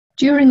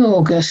During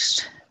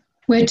August,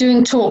 we're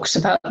doing talks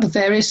about the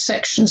various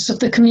sections of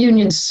the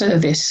communion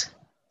service.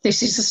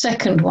 This is the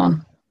second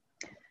one.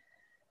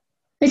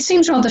 It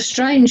seems rather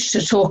strange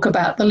to talk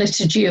about the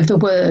liturgy of the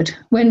word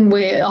when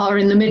we are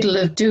in the middle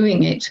of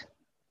doing it.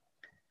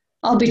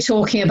 I'll be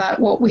talking about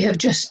what we have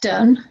just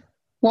done,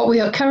 what we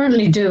are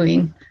currently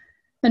doing,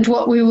 and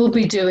what we will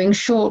be doing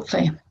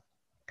shortly.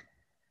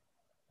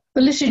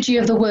 The liturgy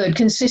of the word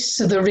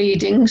consists of the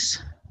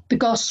readings, the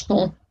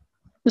gospel,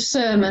 the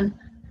sermon,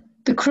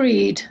 the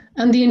creed,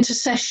 and the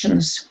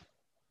intercessions.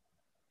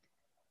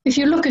 If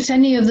you look at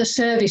any of the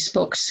service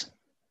books,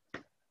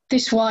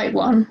 this white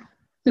one,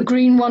 the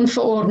green one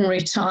for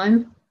ordinary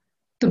time,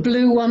 the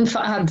blue one for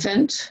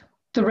Advent,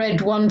 the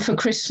red one for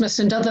Christmas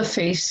and other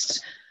feasts,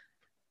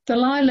 the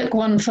lilac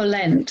one for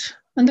Lent,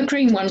 and the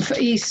green one for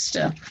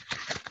Easter,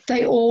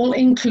 they all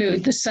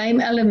include the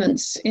same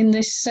elements in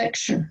this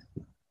section.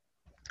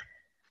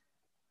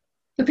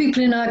 The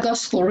people in our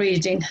gospel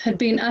reading had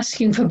been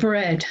asking for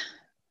bread.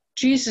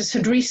 Jesus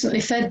had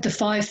recently fed the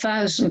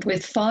 5,000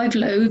 with 5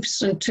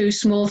 loaves and 2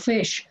 small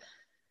fish.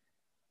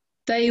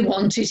 They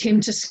wanted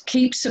him to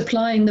keep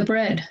supplying the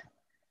bread,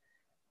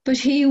 but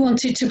he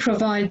wanted to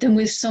provide them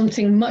with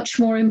something much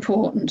more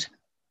important.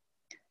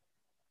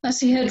 As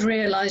he had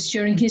realized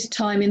during his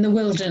time in the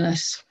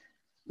wilderness,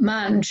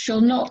 man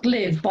shall not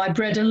live by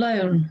bread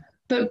alone,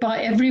 but by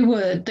every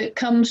word that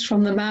comes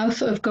from the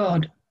mouth of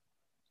God,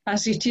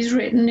 as it is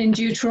written in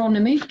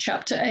Deuteronomy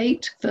chapter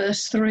 8,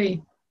 verse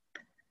 3.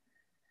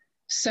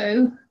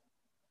 So,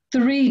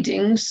 the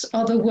readings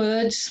are the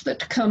words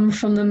that come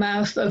from the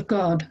mouth of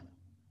God,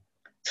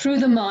 through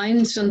the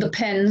minds and the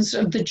pens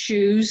of the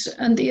Jews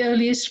and the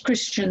earliest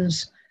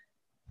Christians,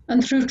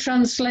 and through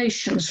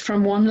translations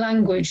from one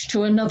language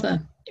to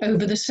another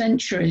over the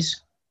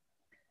centuries.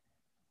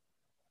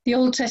 The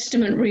Old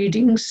Testament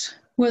readings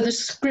were the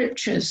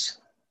scriptures,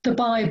 the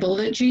Bible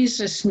that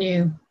Jesus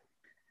knew.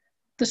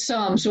 The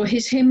Psalms were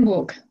his hymn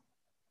book.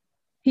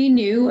 He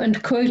knew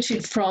and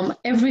quoted from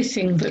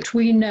everything that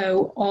we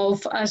know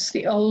of as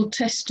the Old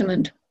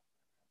Testament.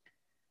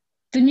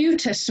 The New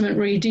Testament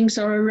readings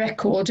are a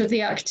record of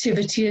the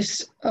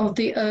activities of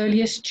the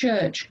earliest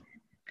church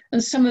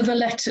and some of the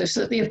letters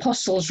that the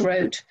apostles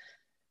wrote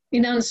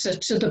in answer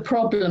to the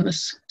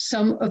problems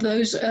some of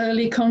those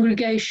early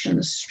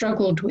congregations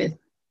struggled with.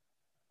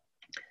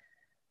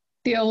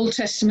 The Old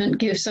Testament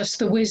gives us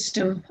the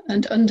wisdom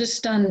and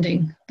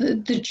understanding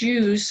that the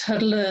Jews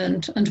had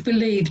learned and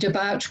believed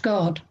about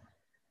God,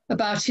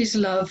 about his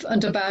love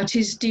and about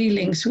his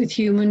dealings with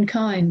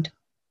humankind.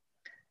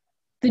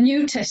 The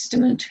New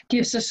Testament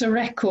gives us a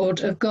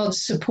record of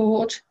God's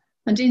support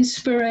and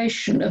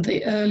inspiration of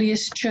the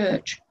earliest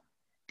church.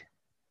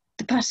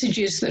 The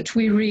passages that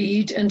we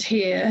read and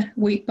hear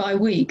week by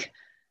week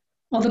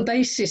are the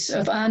basis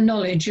of our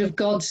knowledge of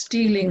God's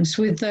dealings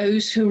with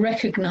those who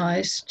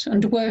recognized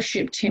and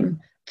worshipped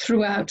him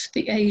throughout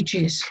the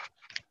ages.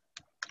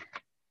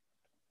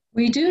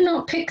 We do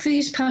not pick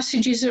these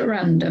passages at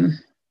random.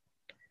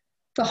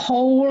 The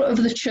whole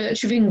of the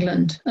Church of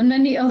England and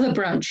many other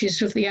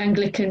branches of the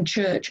Anglican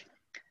Church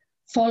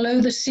follow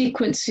the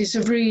sequences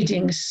of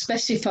readings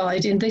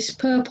specified in this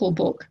purple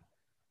book,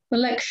 the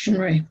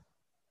lectionary.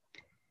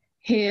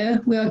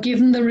 Here we are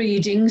given the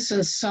readings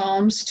and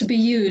psalms to be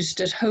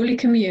used at Holy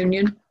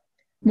Communion,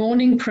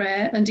 morning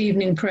prayer and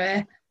evening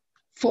prayer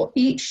for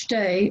each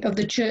day of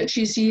the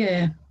Church's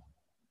year.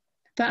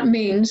 That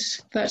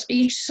means that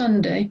each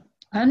Sunday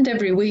and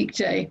every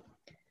weekday,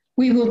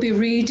 we will be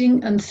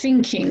reading and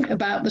thinking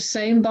about the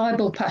same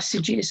Bible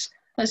passages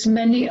as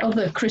many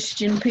other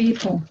Christian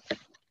people.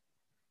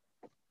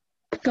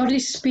 God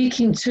is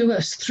speaking to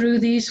us through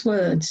these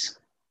words.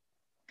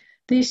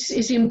 This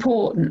is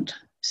important.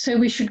 So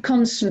we should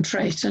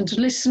concentrate and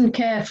listen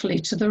carefully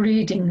to the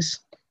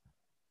readings.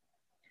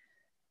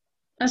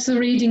 As the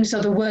readings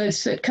are the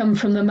words that come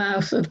from the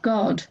mouth of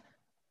God,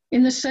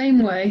 in the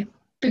same way,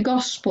 the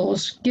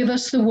Gospels give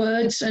us the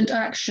words and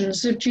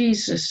actions of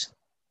Jesus.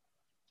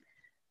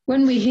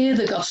 When we hear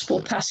the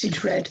Gospel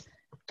passage read,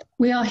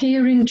 we are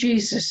hearing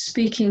Jesus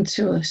speaking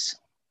to us.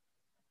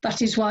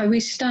 That is why we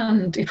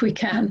stand, if we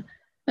can,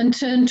 and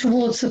turn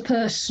towards the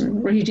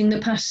person reading the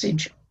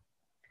passage.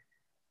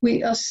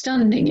 We are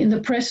standing in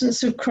the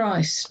presence of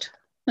Christ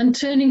and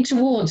turning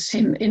towards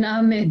him in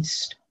our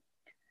midst.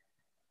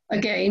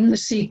 Again, the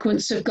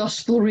sequence of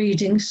gospel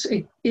readings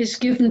is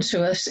given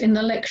to us in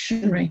the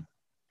lectionary.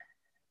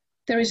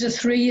 There is a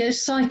 3-year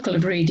cycle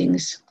of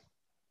readings.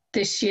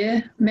 This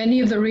year,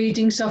 many of the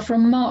readings are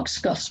from Mark's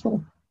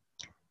Gospel.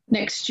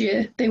 Next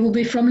year, they will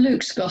be from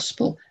Luke's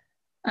Gospel,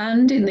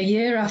 and in the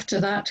year after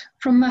that,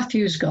 from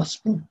Matthew's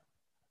Gospel.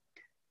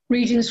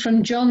 Readings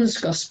from John's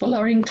Gospel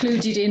are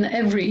included in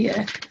every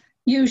year,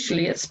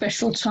 usually at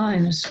special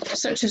times,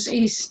 such as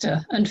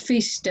Easter and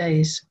feast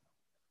days.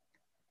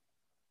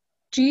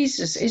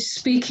 Jesus is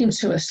speaking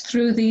to us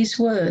through these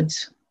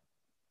words.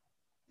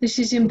 This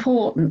is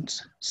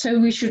important, so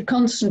we should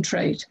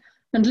concentrate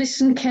and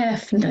listen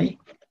carefully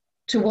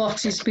to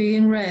what is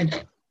being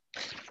read.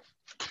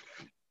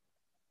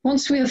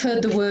 Once we have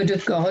heard the word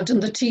of God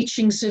and the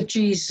teachings of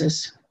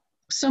Jesus,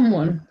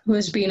 Someone who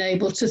has been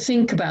able to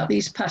think about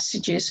these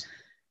passages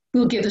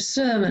will give a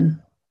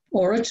sermon,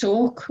 or a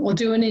talk, or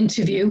do an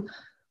interview,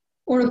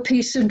 or a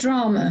piece of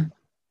drama,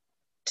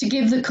 to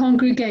give the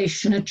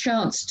congregation a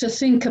chance to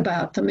think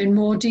about them in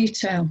more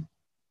detail.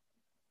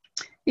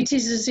 It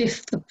is as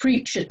if the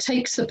preacher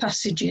takes the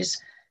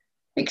passages,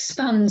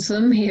 expands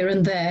them here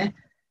and there,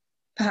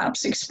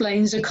 perhaps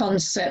explains a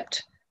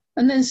concept,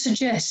 and then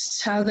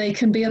suggests how they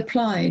can be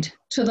applied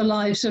to the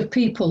lives of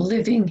people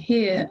living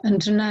here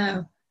and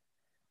now.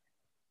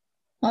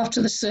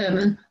 After the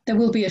sermon, there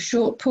will be a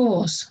short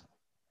pause,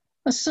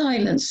 a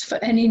silence for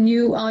any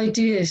new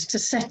ideas to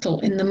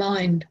settle in the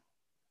mind.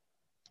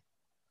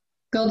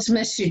 God's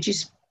message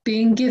is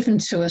being given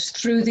to us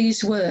through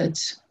these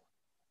words.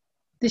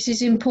 This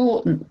is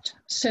important,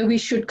 so we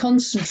should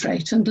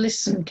concentrate and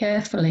listen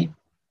carefully.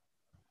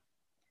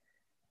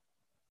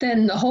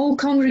 Then the whole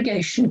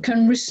congregation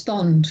can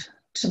respond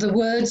to the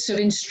words of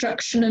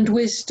instruction and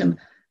wisdom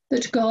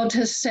that God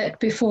has set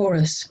before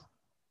us.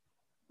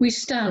 We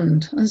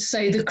stand and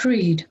say the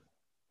creed.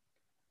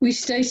 We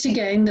state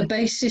again the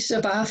basis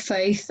of our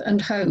faith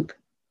and hope.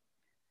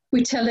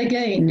 We tell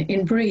again,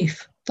 in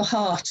brief, the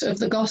heart of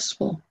the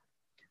gospel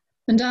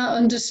and our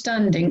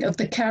understanding of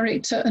the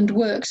character and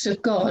works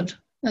of God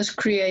as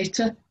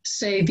Creator,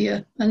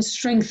 Saviour, and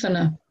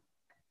Strengthener.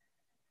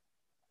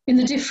 In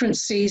the different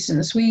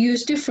seasons, we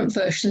use different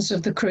versions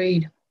of the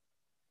creed.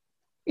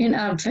 In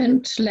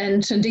Advent,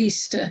 Lent, and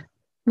Easter,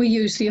 we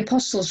use the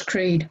Apostles'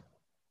 Creed.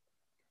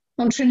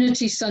 On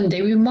Trinity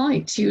Sunday, we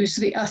might use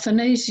the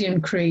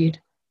Athanasian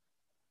Creed.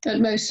 At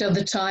most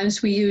other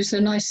times, we use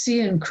the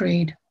Nicene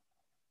Creed.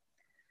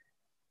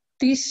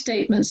 These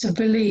statements of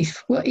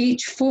belief were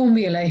each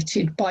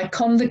formulated by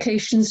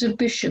convocations of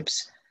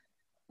bishops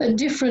at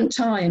different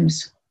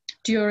times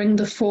during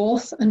the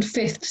 4th and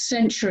 5th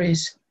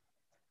centuries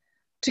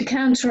to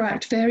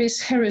counteract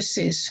various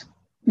heresies,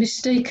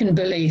 mistaken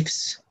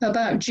beliefs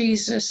about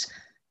Jesus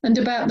and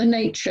about the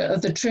nature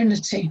of the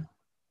Trinity.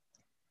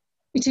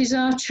 It is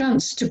our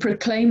chance to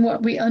proclaim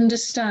what we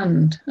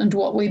understand and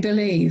what we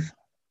believe.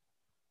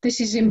 This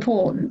is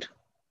important.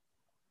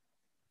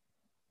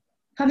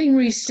 Having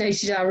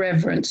restated our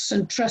reverence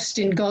and trust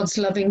in God's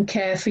loving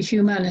care for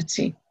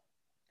humanity,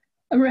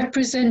 a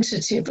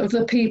representative of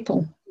the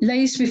people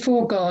lays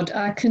before God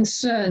our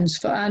concerns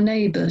for our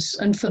neighbours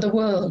and for the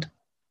world.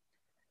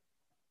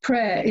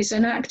 Prayer is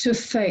an act of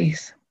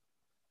faith.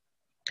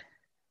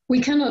 We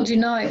cannot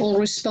deny all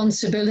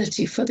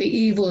responsibility for the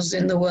evils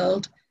in the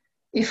world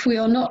if we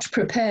are not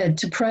prepared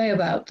to pray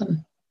about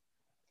them.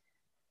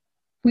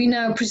 We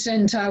now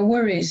present our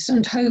worries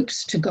and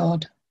hopes to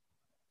God.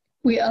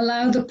 We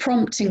allow the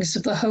promptings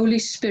of the Holy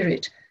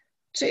Spirit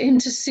to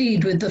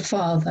intercede with the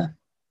Father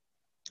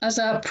as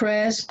our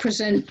prayers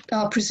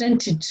are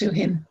presented to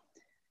him.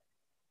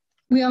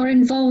 We are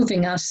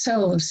involving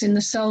ourselves in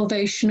the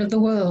salvation of the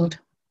world.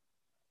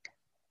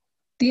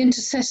 The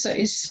intercessor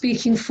is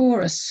speaking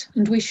for us,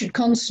 and we should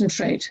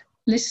concentrate,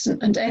 listen,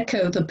 and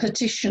echo the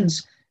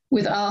petitions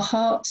with our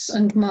hearts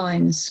and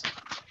minds.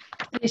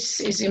 This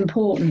is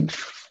important.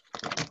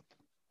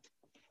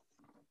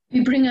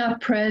 We bring our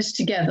prayers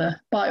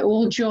together by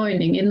all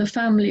joining in the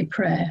family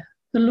prayer,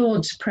 the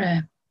Lord's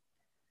Prayer.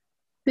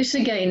 This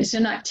again is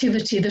an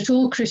activity that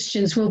all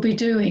Christians will be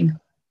doing.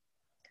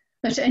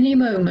 At any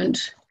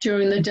moment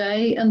during the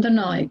day and the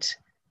night,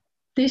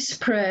 this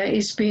prayer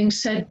is being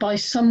said by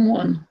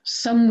someone,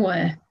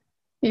 somewhere,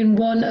 in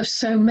one of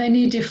so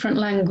many different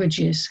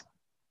languages.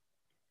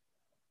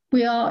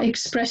 We are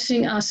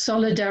expressing our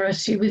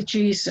solidarity with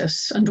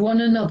Jesus and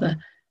one another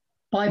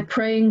by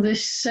praying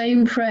this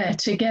same prayer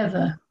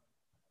together.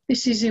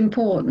 This is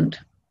important.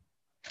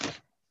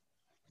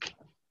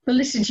 The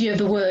Liturgy of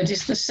the Word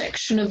is the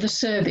section of the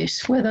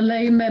service where the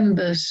lay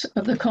members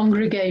of the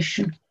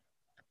congregation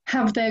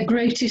have their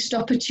greatest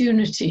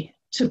opportunity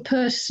to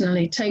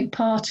personally take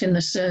part in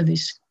the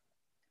service.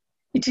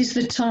 It is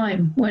the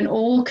time when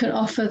all can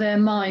offer their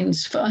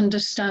minds for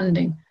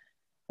understanding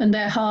and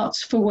their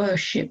hearts for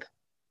worship.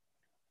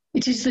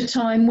 It is the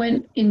time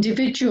when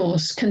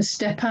individuals can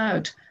step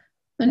out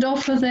and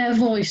offer their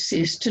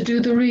voices to do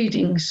the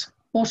readings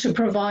or to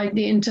provide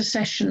the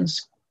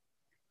intercessions.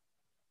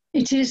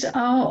 It is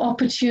our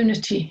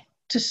opportunity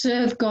to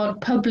serve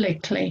God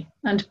publicly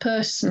and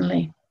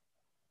personally.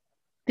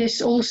 This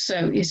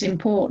also is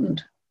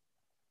important.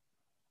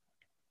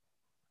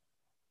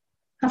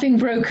 Having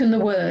broken the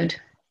word,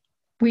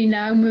 we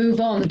now move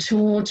on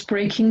towards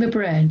breaking the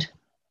bread,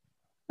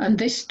 and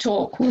this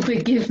talk will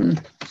be given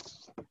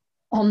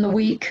on the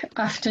week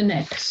after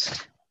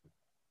next.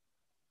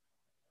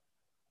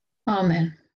 Amen.